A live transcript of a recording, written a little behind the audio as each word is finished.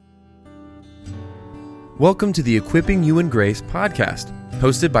Welcome to the Equipping You in Grace podcast,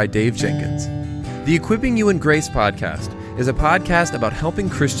 hosted by Dave Jenkins. The Equipping You in Grace podcast is a podcast about helping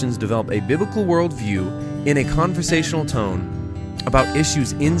Christians develop a biblical worldview in a conversational tone about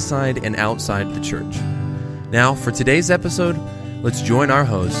issues inside and outside the church. Now, for today's episode, let's join our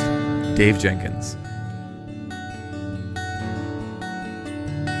host, Dave Jenkins.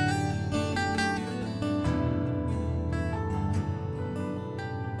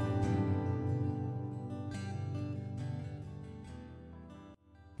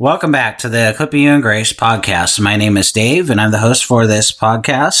 Welcome back to the Equipping You in Grace podcast. My name is Dave, and I'm the host for this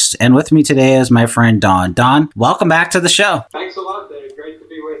podcast. And with me today is my friend Don. Don, welcome back to the show. Thanks a lot, Dave. Great to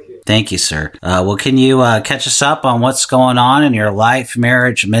be with you. Thank you, sir. Well, can you catch us up on what's going on in your life,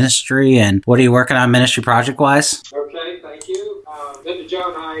 marriage, ministry, and what are you working on ministry project-wise? Okay, thank you. Linda Jo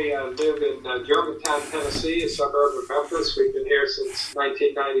and I live in Germantown, Tennessee, a suburb of Memphis. We've been here since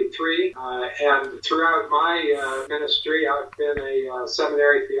 1993. And throughout my ministry, I've been a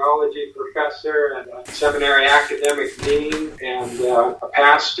seminary theology professor and a seminary academic dean and a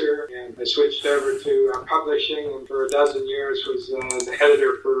pastor. And I switched over to publishing, and for a dozen years was the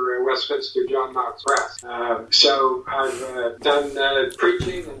editor for Westminster John Knox Press. So I've done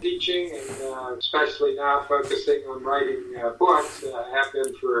preaching and teaching, and especially now focusing on writing books. I have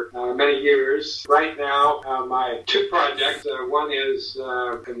been for many years. Right now, my two projects, one is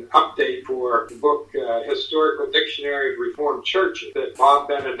an update for the book Historical Dictionary of Reformed Churches that Bob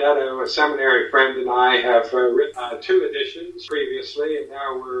Benedetto, a seminary friend, and I have written two editions previously, and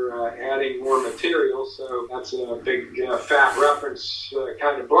now we're adding more material, so that's a big fat reference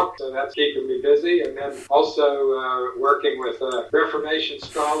kind of book, so that's keeping me busy. And then also working with Reformation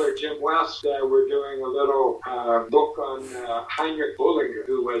scholar Jim West, we're doing a little book on Heinrich Bullinger,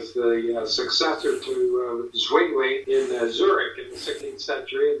 who was the successor to Zwingli in Zurich in the 16th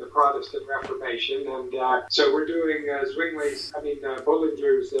century in the Protestant Reformation. And so we're doing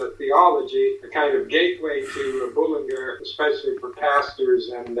Bullinger's theology, a kind of gateway to Bullinger, especially for pastors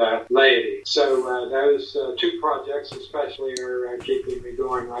and laity. So those two projects especially are keeping me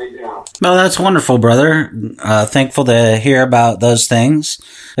going right now. Well, that's wonderful, brother. Thankful to hear about those things.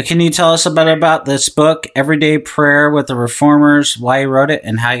 Can you tell us about this book, Everyday Prayer with the Reformers, why you wrote it,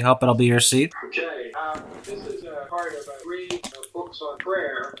 and how you hope it'll be received? Okay. This is a part of three books on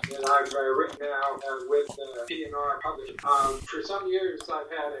prayer that I've written now with P&R Publishing. For some years, I've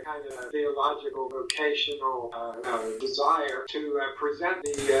had a kind of theological, vocational desire to present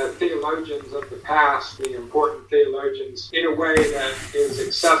the theologians of the past, the important theologians, in a way that is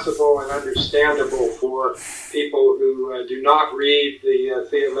accessible and understandable for people who do not read the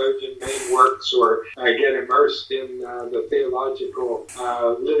theologian main works or get immersed in the theological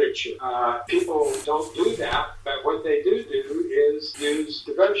literature. People don't do that, but what they do is use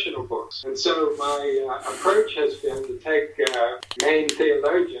devotional books. And so my approach has been to take main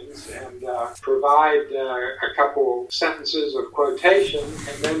theologians and provide a couple sentences of quotation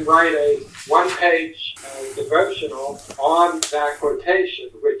and then write a one-page devotional on that quotation,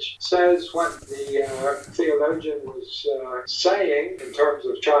 which says what the theologian was saying in terms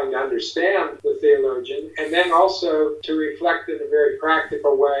of trying to understand the theologian, and then also to reflect in a very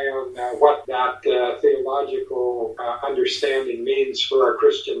practical way on what that theological understanding means for our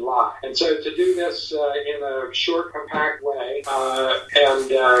Christian life. And so to do this in a short, compact way, and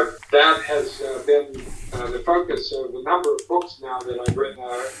that has been the focus of a number of books now that I've written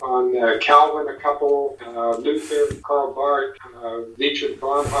on Calvin, a couple, Luther, Karl Barth, Dietrich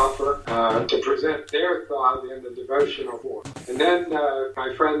Bonhoeffer, to present their thought in the devotional form. And then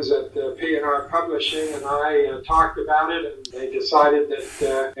my friends at P&R Publishing and I talked about it, and they decided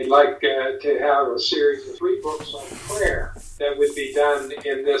that they'd like to have a series of 3 books on prayer that would be done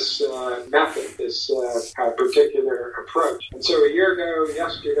in this method, this particular approach. And so a year ago,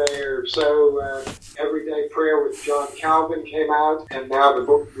 yesterday or so, Everyday Prayer with John Calvin came out, and now the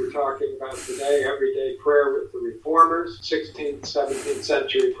book we're talking about today, Everyday Prayer with the Reformers, 16th, 17th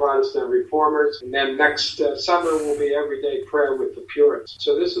century Protestant Reformers, and then next summer will be Everyday Prayer with the Puritans.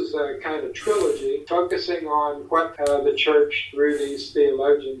 So this is a kind of trilogy focusing on what the church, through these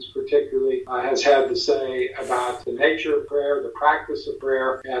theologians particularly, has had to say about the nature of prayer, the practice of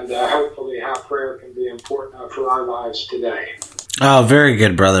prayer, and hopefully how prayer can be important for our lives today. Oh, very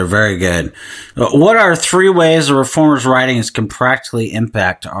good, brother. Very good. What are 3 ways the Reformers' writings can practically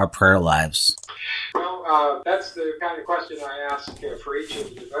impact our prayer lives? Well, that's the kind of question I ask for each of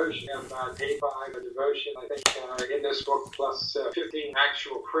the devotions. I have about 85 devotion, I think, in this book, plus 15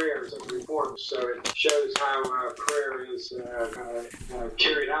 actual prayers of reformers. So it shows how prayer is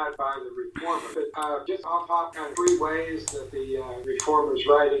carried out by the reformer. But just off kind of 3 ways that the reformers'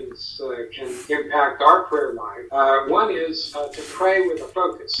 writings can impact our prayer life. One is to pray with a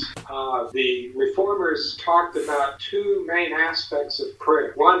focus. The reformers talked about 2 main aspects of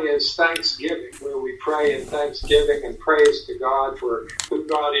prayer. One is thanksgiving, where we pray in thanksgiving and praise to God for who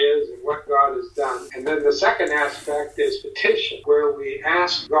God is and what God has done. And then the second aspect is petition, where we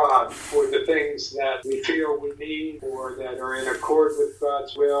ask God for the things that we feel we need or that are in accord with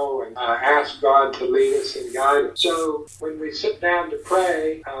God's will, and ask God to lead us and guide us. So when we sit down to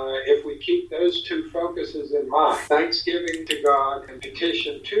pray, if we keep those 2 focuses in mind, thanksgiving to God and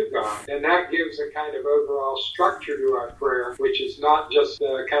petition to God, then that gives a kind of overall structure to our prayer, which is not just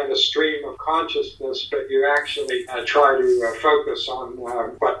a kind of stream of consciousness, but you actually try to focus on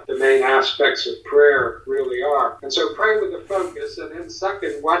what the main aspects of prayer really are. And so pray with a focus, and then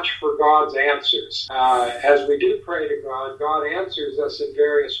second, watch for God's answers. As we do pray to God, God answers us in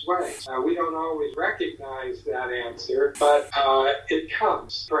various ways. We don't always recognize that answer, but it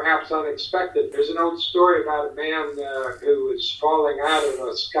comes, perhaps unexpected. There's an old story about a man who was falling out of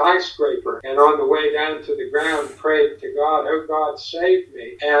a skyscraper, and on the way down to the ground prayed to God, "Oh God, save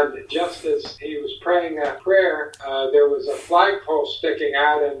me." And just as he was praying that prayer, there was a flagpole sticking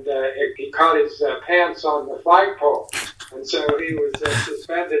out, and he caught his pants on the flagpole. And so he was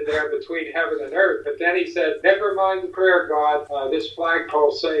suspended there between heaven and earth. But then he said, "Never mind the prayer, God, this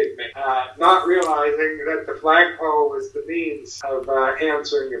flagpole saved me." Not realizing that the flagpole was the means of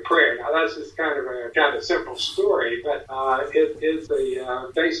answering a prayer. Now that's just kind of a simple story, but it is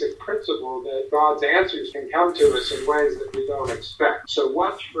the basic principle that God's answers can come to us in ways that we don't expect. So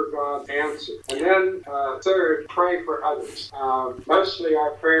watch for God's answer. And then third, pray for others. Mostly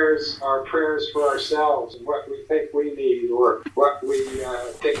our prayers are prayers for ourselves and what we think we need or what we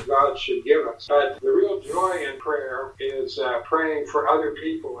think God should give us. But the real joy in prayer is praying for other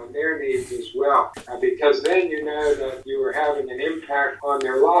people and their needs as well, because then you know that you are having an impact on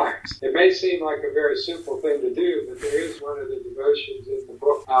their lives. It may seem like a very simple thing to do, but there is one of the devotions in the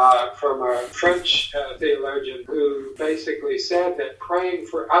book from a French theologian who basically said that praying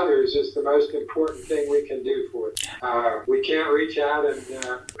for others is the most important thing we can do for them. We can't reach out and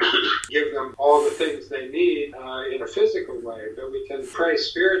give them all the things they need in a physical way, but we can pray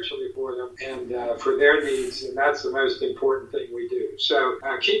spiritually for them and for their needs, and that's the most important thing we do. So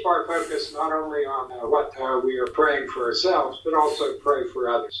keep our focus not only on what we are praying for ourselves, but also pray for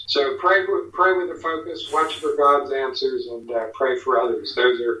others. So pray with a focus, watch for God's answers, and pray for others.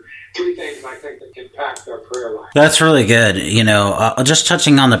 Those are 3 things I think that can impact our prayer life. That's really good. Just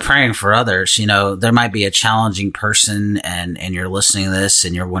touching on the praying for others, there might be a challenging person and you're listening to this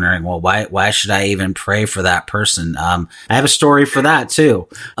and you're wondering, well, why should I even pray for that person? I have a story for that too.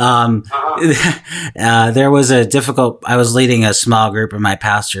 There was I was leading a small group and my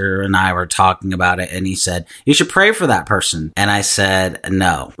pastor and I were talking about it, and he said, "You should pray for that person." And I said,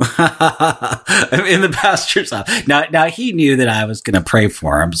 "No." In the pastor's office. Now he knew that I was going to pray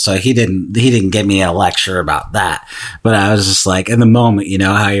for him, so he didn't give me a lecture about that. But I was just like, in the moment,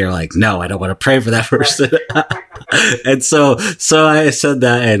 how you're like, "No, I don't want to pray for that person." And so I said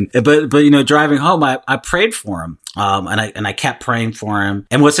that, but driving home, I prayed for him. And I kept praying for him.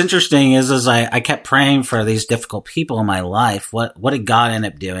 And what's interesting is I kept praying for these difficult people in my life. What did God end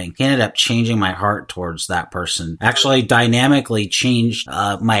up doing? He ended up changing my heart towards that person. Actually, dynamically changed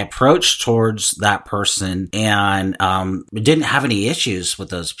my approach towards that person, and didn't have any issues with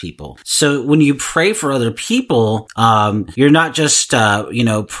those people. So when you pray for other people, you're not just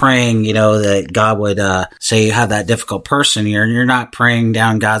praying, that God would say you have that difficult person. You're not praying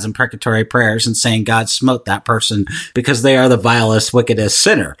down God's imprecatory prayers and saying God smote that person because they are the vilest, wickedest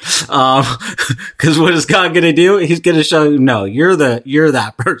sinner. Because what is God going to do? He's going to show you, no, you're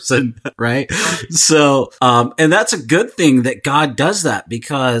that person, right? So, and that's a good thing that God does that,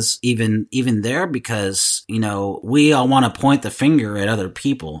 because even there, because, we all want to point the finger at other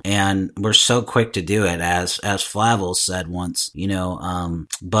people, and we're so quick to do it, as Flavel said once,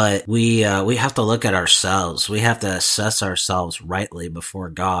 but we have to look at ourselves. We have to assess ourselves rightly before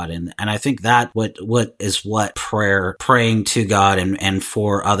God. And I think that what praying to God and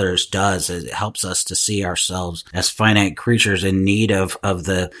for others does is it helps us to see ourselves as finite creatures in need of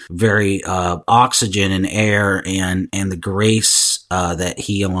the very oxygen and air and the grace that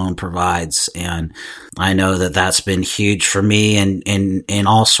He alone provides. And I know that that's been huge for me in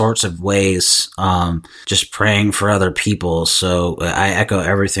all sorts of ways, just praying for other people. So I echo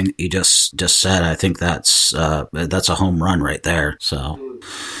everything that you just said. I think that's a home run right there. So.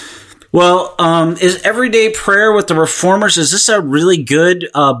 Well, is Everyday Prayer with the Reformers, is this a really good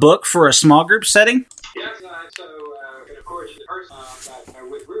book for a small group setting? Yes, and of course, the person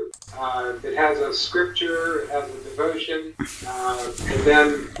with Ruth, it has a scripture, it has a devotion, and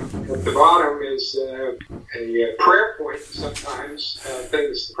then at the bottom is a prayer point, sometimes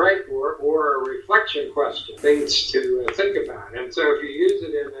things to pray for, or a reflection question, things to think about. And so if you use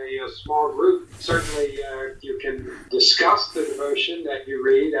it in a small group, certainly you can discuss the devotion that you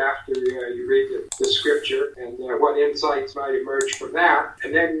read after you read the scripture and what insights might emerge from that.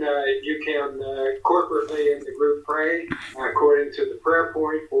 And then you can corporately in the group pray according to the prayer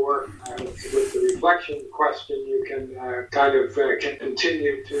point, or with the reflection question, you can can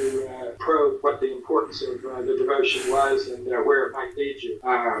continue to probe what the importance of the devotion was and where it might lead you,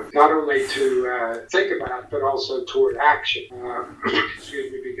 not only to think about, but also toward action.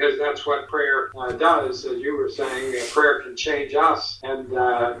 Excuse me, because that's what prayer does. As you were saying, prayer can change us and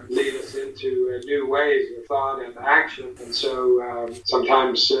lead us into new ways of thought and action. And so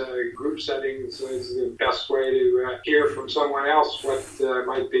sometimes group settings is the best way to hear from someone else what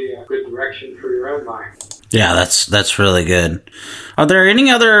might be a good direction for your own life. Yeah, that's really good. Are there any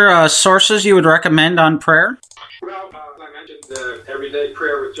other sources you would recommend on prayer? Well, I mentioned Everyday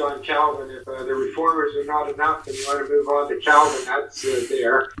Prayer with John Calvin. If the Reformers are not enough and you want to move on to Calvin, that's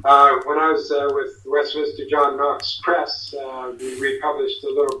there. When I was with Westminster John Knox Press, we republished a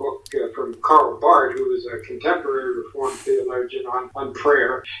little book from Karl Barth, who was a contemporary Reformed theologian on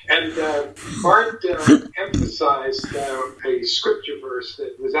prayer. And Barth emphasized a scripture verse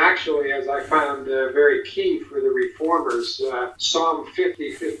that was actually, as I found, very key for the Reformers, Psalm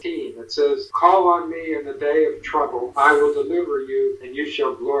 50:15. It says, "Call on me in the day of trouble, I will deliver you, and you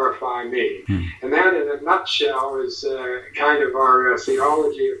shall glorify me." And that, in a nutshell, is kind of our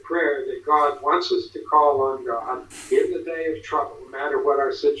theology of prayer, that God wants us to call on God in the day of trouble, no matter what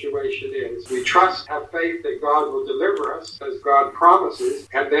our situation is. We trust, have faith that God will deliver us, as God promises,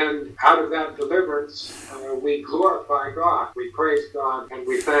 and then out of that deliverance, we glorify God, we praise God, and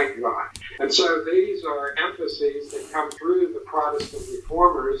we thank God. And so these are emphases that come through the Protestant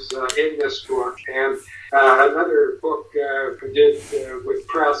Reformers in this book. And another book I did with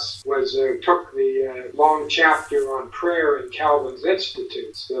Press was took the long chapter on prayer in Calvin's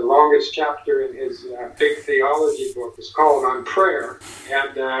Institutes. The longest chapter in his big theology book is called On Prayer,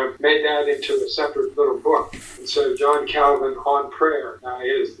 and made that into a separate little book. And so John Calvin on Prayer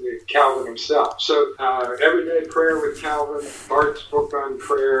is the Calvin himself. So Everyday Prayer with Calvin, Barth's book on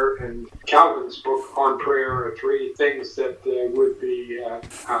prayer, and Calvin's book on prayer are three things that would be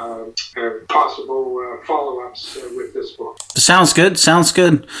possible follow-ups with this book. Sounds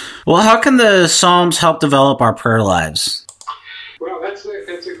good. Well, how can the Psalms help develop our prayer lives? Well, that's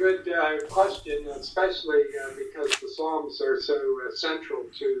a good question, especially because the Psalms are so central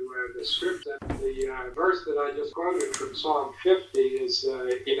to the script. And the verse that I just quoted from Psalm 50 is,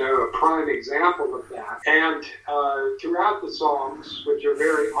 a prime example of that. And throughout the Psalms, which are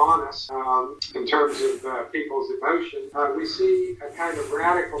very honest in terms of people's emotion, we see a kind of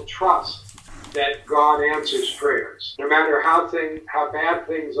radical trust that God answers prayers. No matter how bad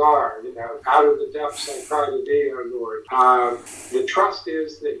things are, out of the depths I cry to thee, O Lord. The trust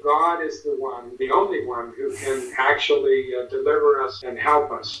is that God is the only one who can actually deliver us and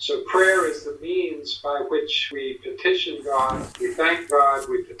help us. So prayer is the means by which we petition God, we thank God,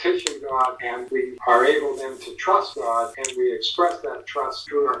 we petition God, and we are able then to trust God, and we express that trust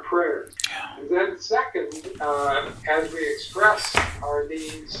through our prayers. And then second, as we express our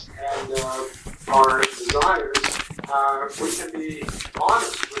needs and our desires, we can be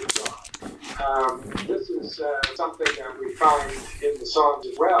honest with God. This is something that we find in the Psalms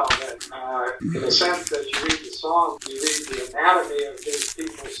as well, that in a sense, as you read the Psalms, you read the anatomy of these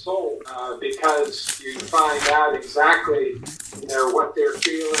people's soul, because you find out exactly, what they're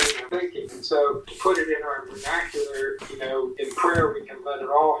feeling and thinking. And so to put it in our vernacular, in prayer, we can let it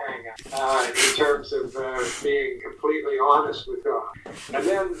all hang out in terms of being completely honest with God. And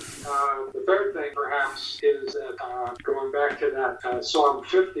then the third thing, perhaps, is that going back to that Psalm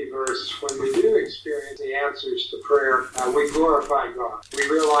 50 verse, when we do experience the answers to prayer, we glorify God. We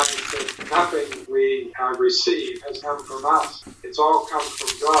realize that nothing we receive has come from us. It's all come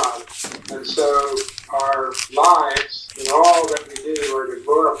from God. And so our lives and all that we do are to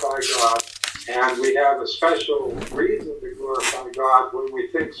glorify God. And we have a special reason to glorify God when we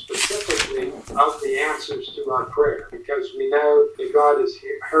think specifically of the answers to our prayer, because we know that God has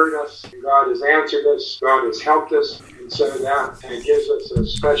heard us, God has answered us, God has helped us, and so that gives us a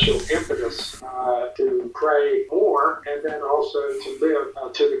special impetus to pray more, and then also to live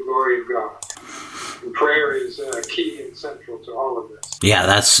to the glory of God. And prayer is key and central to all of this. Yeah,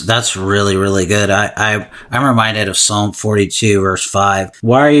 that's really, really good. I'm reminded of Psalm 42, verse 5.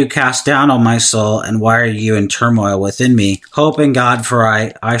 Why are you cast down, O my soul, and why are you in turmoil within me? Hope in God, for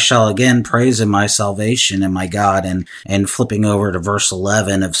I shall again praise him, my salvation and my God. And flipping over to verse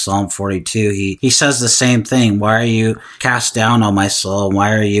 11 of Psalm 42, he says the same thing. Why are you cast down, O my soul, and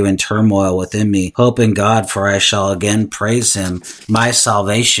why are you in turmoil within me? Hope in God, for I shall again praise him, my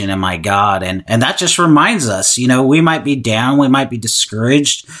salvation and my God. And that just reminds us, we might be down, we might be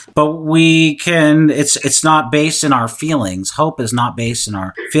discouraged, but we can, it's not based in our feelings. Hope is not based in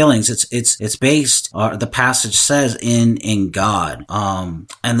our feelings. It's based, the passage says, in God.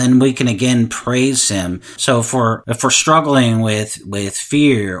 And then we can again praise him. So if we're struggling with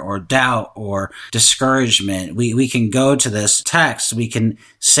fear or doubt or discouragement, we can go to this text. We can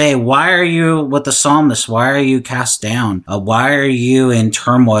say, why are you, with the psalmist, why are you cast down? Why are you in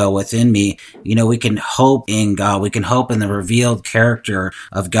turmoil within me? We can hope in God. We can hope in the revealed character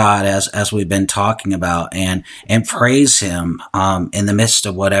of God as we've been talking about, and praise him in the midst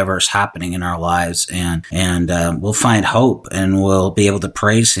of whatever's happening in our lives, and we'll find hope, and we'll be able to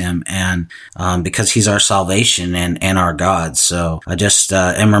praise him, and because he's our salvation and our God. So I just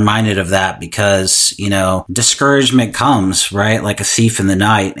am reminded of that, because discouragement comes, right, like a thief in the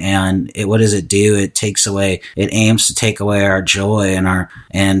night, and what does it do? It aims to take away our joy and our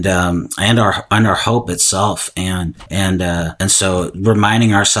hope itself, and so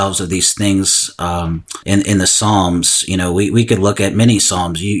reminding ourselves of these things in the Psalms. We could look at many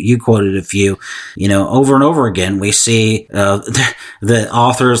Psalms. You quoted a few. Over and over again, we see the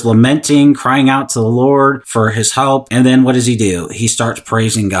authors lamenting, crying out to the Lord for his help, and then what does he do? He starts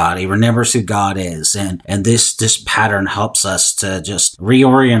praising God. He remembers who God is, and this pattern helps us to just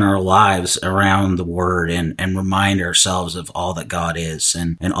reorient our lives around the Word and remind ourselves of all that God is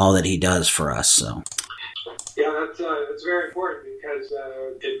and all that he does for us. So. Yeah, that's very important, because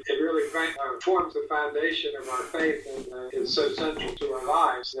it really forms the foundation of our faith, and is so central to our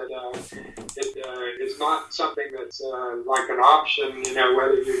lives that it is not something that's like an option,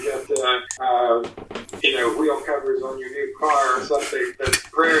 whether you get wheel covers on your new car or something. That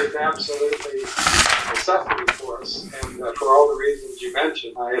prayer is absolutely a necessity for us, and for all the reasons you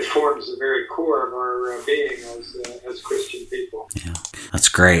mentioned, it forms the very core of our being as Christian people. Yeah, that's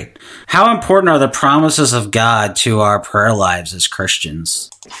great. How important are the promises of God to our prayer lives as Christians?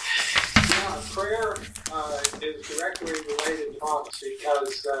 Yeah, prayer is directly related to promise,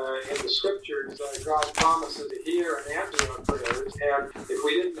 because in the scriptures, God promises to hear and answer our prayers, and if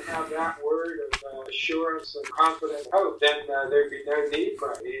we didn't have that word of assurance and confident hope, then there'd be no need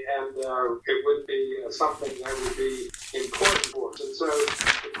for it, and it would be something that would be important for us. And so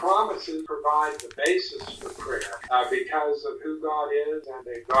the promises provide the basis for prayer, because of who God is, and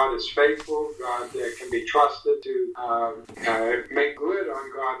that God is faithful. God can be trusted to make good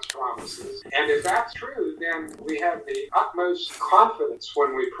on God's promises. And if that's true, then we have the utmost confidence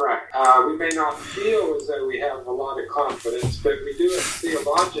when we pray. We may not feel as though we have a lot of confidence, but we do it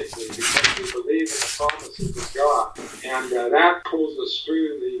theologically, because we believe in the promises of God. And that pulls us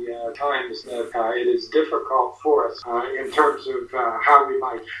through the times that it is difficult for us in terms of how we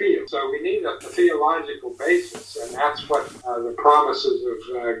might feel. So we need a theological basis, and that's what the promises of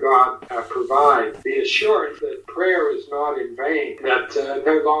God provide. The assurance that prayer is not in vain, that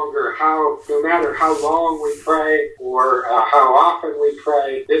no matter how long we pray or how often we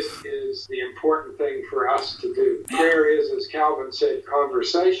pray, this is the important thing for us to do. Prayer is, as Calvin said,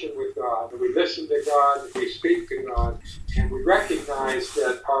 conversation with God. We listen to God, we speak to God, and we recognize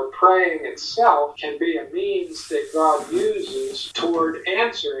that our praying itself can be a means that God uses toward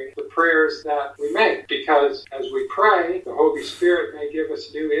answering the prayers that we make. Because as we pray, the Holy Spirit may give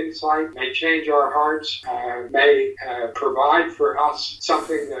us new insight, may change our hearts, may provide for us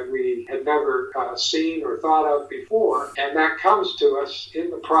something that we had never seen or thought of before, and that comes to us in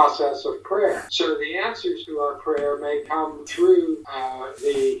the process of prayer. So the answers to our prayer may come through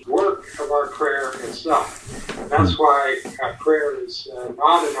the work of our prayer itself. And that's why prayer is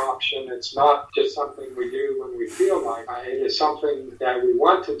not an option. It's not just something we do when we feel like it. It is something that we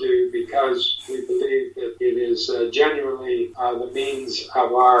want to do because we believe that it is genuinely the means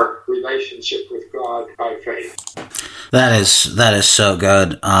of our relationship with God by faith. That is so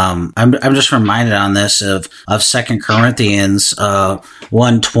good. I'm just reminded on this of 2 Corinthians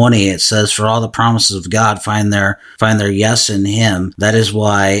 1:20. It says, "For all the promises of God find their yes in Him. That is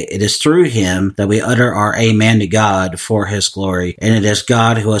why it is through Him that we utter our amen to God for His glory. And it is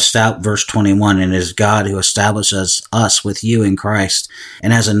God who established," verse 21, "and it is God who establishes us with you in Christ,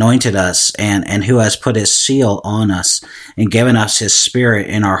 and has anointed us, and who has put His seal on us, and given us His Spirit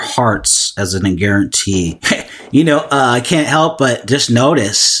in our hearts as a guarantee." I can't help but just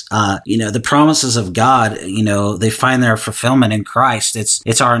notice, the promises of God, they find their fulfillment in Christ.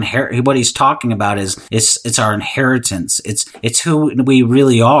 It's our what he's talking about is it's our inheritance. It's who we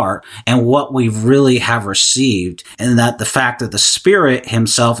really are and what we really have received. And that the fact that the Spirit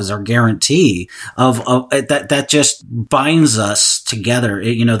Himself is our guarantee of that just binds us together,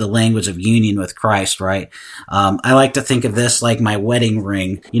 the language of union with Christ, right? I like to think of this like my wedding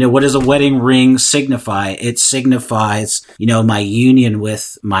ring. What does a wedding ring signify? It signifies, my union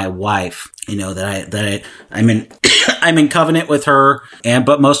with my wife. That I'm in I'm in covenant with her,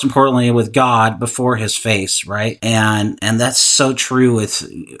 but most importantly with God before His face, right? And that's so true with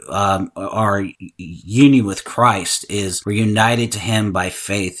our union with Christ. Is we're united to Him by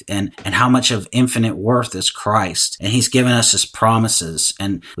faith, and how much of infinite worth is Christ, and He's given us His promises,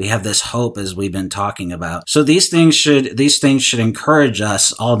 and we have this hope as we've been talking about. So these things should encourage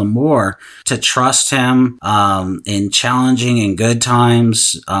us all the more to trust Him in challenging and good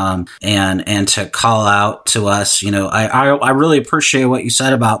times, and to call out to us. I really appreciate what you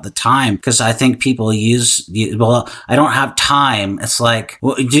said about the time, because I think people I don't have time. It's like,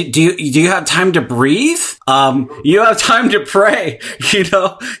 well, do you have time to breathe? You have time to pray.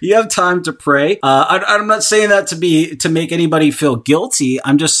 You have time to pray. I'm not saying that to make anybody feel guilty.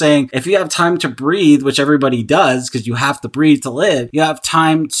 I'm just saying if you have time to breathe, which everybody does, because you have to breathe to live, you have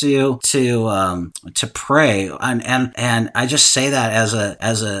time to pray. And I just say that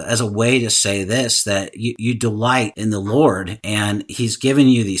as a way to say this, that you delight in the Lord, and He's given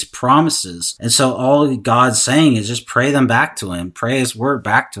you these promises. And so all God's saying is just pray them back to Him, pray His word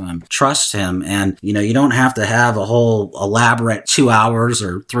back to Him, trust Him. And, you don't have to have a whole elaborate 2 hours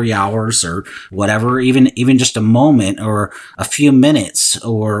or 3 hours or whatever, even just a moment or a few minutes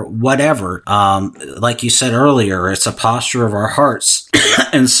or whatever. Like you said earlier, it's a posture of our hearts.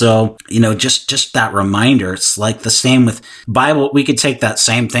 And so, just that reminder, it's like the same with Bible. We could take that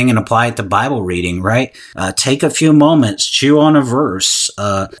same thing and apply it to Bible reading, right? Take a few moments, chew on a verse,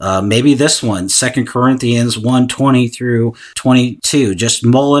 maybe this one, 2 Corinthians 1:20 through 22, just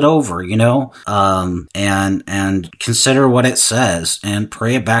mull it over, and consider what it says and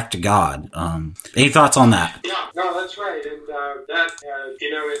pray it back to God. Any thoughts on that? Yeah, no, that's right. And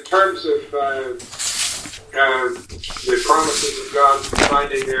in terms of the promises of God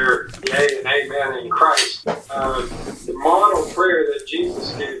finding their yea and amen in Christ, the model prayer that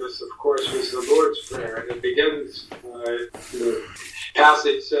Jesus gave us, of course, was the Lord's Prayer. And it begins, the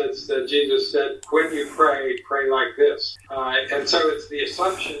passage says that Jesus said, when you pray, pray like this. And so it's the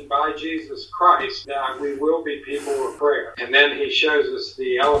assumption by Jesus Christ that we will be people of prayer. And then He shows us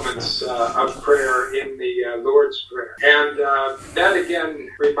the elements of prayer in the Lord's Prayer. And that again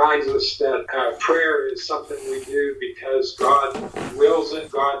reminds us that prayer is something we do because God wills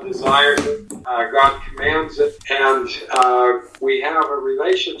it, God desires it, God commands it, and we have a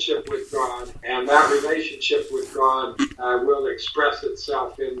relationship with God, and that relationship with God will express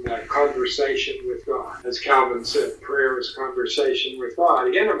itself in conversation with God. As Calvin said, prayer is conversation with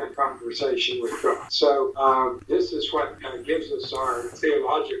God, intimate conversation with God. So this is what gives us our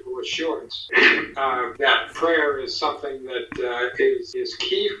theological assurance that prayer is something that is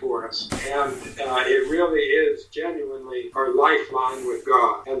key for us, and it really is genuinely our lifeline with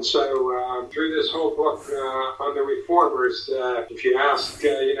God. And so through this whole book on the Reformers, if you ask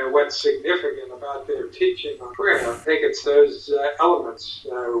what's significant about their teaching on prayer, I think it's those elements.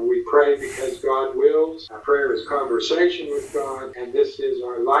 We pray because God wills. Prayer is conversation with God, and this is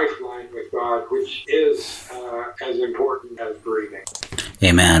our lifeline with God, which is as important as breathing.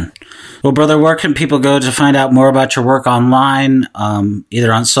 Amen. Well, brother, where can people go to find out more about your work online,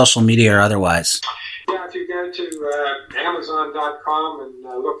 either on social media or otherwise? Yeah, if you go to Amazon.com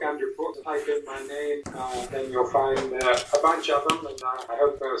and look under books, type in my name, then you'll find a bunch of them, and I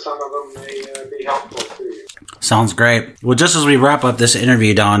hope some of them may be helpful to you. Sounds great. Well, just as we wrap up this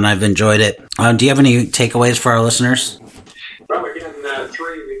interview, Don, I've enjoyed it. Do you have any takeaways for our listeners? Well, again,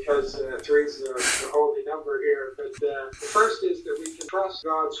 3, because 3 is the holy number here. But the first is that we can trust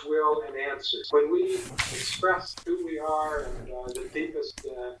God's will and answers. When we express who we are and the deepest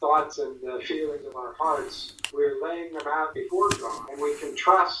thoughts and feelings of our hearts, we're laying them out before God. And we can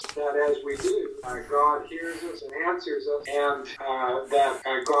trust that as we do, God hears us and answers us, and that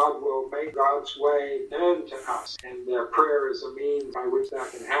God will make God's way known to us. And prayer is a means by which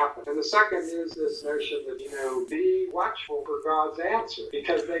that can happen. And the second is this notion that, be watchful for God's answer,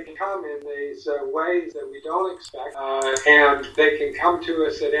 because they can come in these ways that we don't expect, and they can come to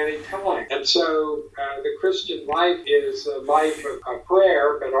us at any time. And so the Christian life is a life of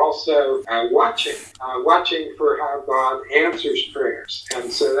prayer, but also watching for how God answers prayers.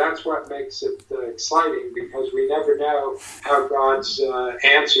 And so that's what makes it exciting, because we never know how God's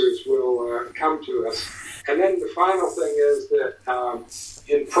answers will come to us. And then the final thing is that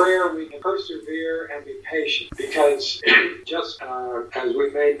in prayer we can persevere and be patient, because just as we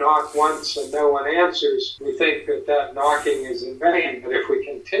may knock once and no one answers, we think that knocking is in vain. But if we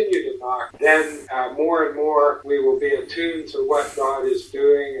continue to knock, then more and more we will be attuned to what God is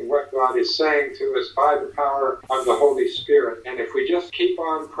doing and what God is saying to us by the power of the Holy Spirit. And if we just keep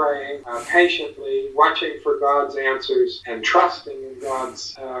on praying patiently, watching for God's answers, and trusting in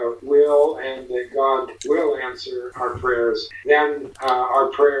God's will, and that God will answer our prayers, then our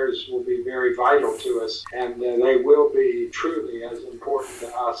prayers will be very vital to us, and they will be truly as important to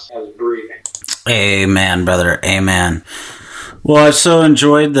us as breathing. Amen, brother. Amen. Well, I've so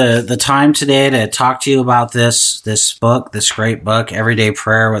enjoyed the time today to talk to you about this book, this great book, Everyday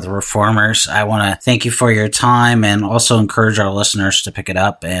Prayer with Reformers. I want to thank you for your time, and also encourage our listeners to pick it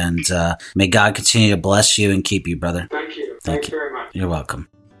up, and may God continue to bless you and keep you, brother. Thank you. Thank Thanks you very much. You're welcome.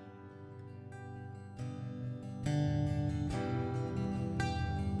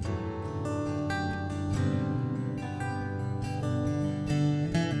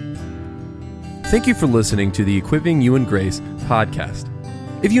 Thank you for listening to the Equipping You in Grace podcast.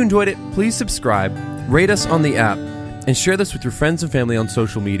 If you enjoyed it, please subscribe, rate us on the app, and share this with your friends and family on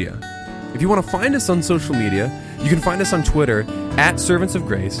social media. If you want to find us on social media, you can find us on Twitter @Servants of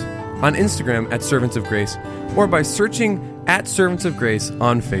Grace, on Instagram @Servants of Grace, or by searching @Servants of Grace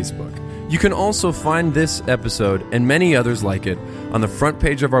on Facebook. You can also find this episode and many others like it on the front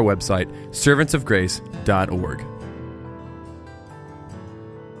page of our website, servantsofgrace.org.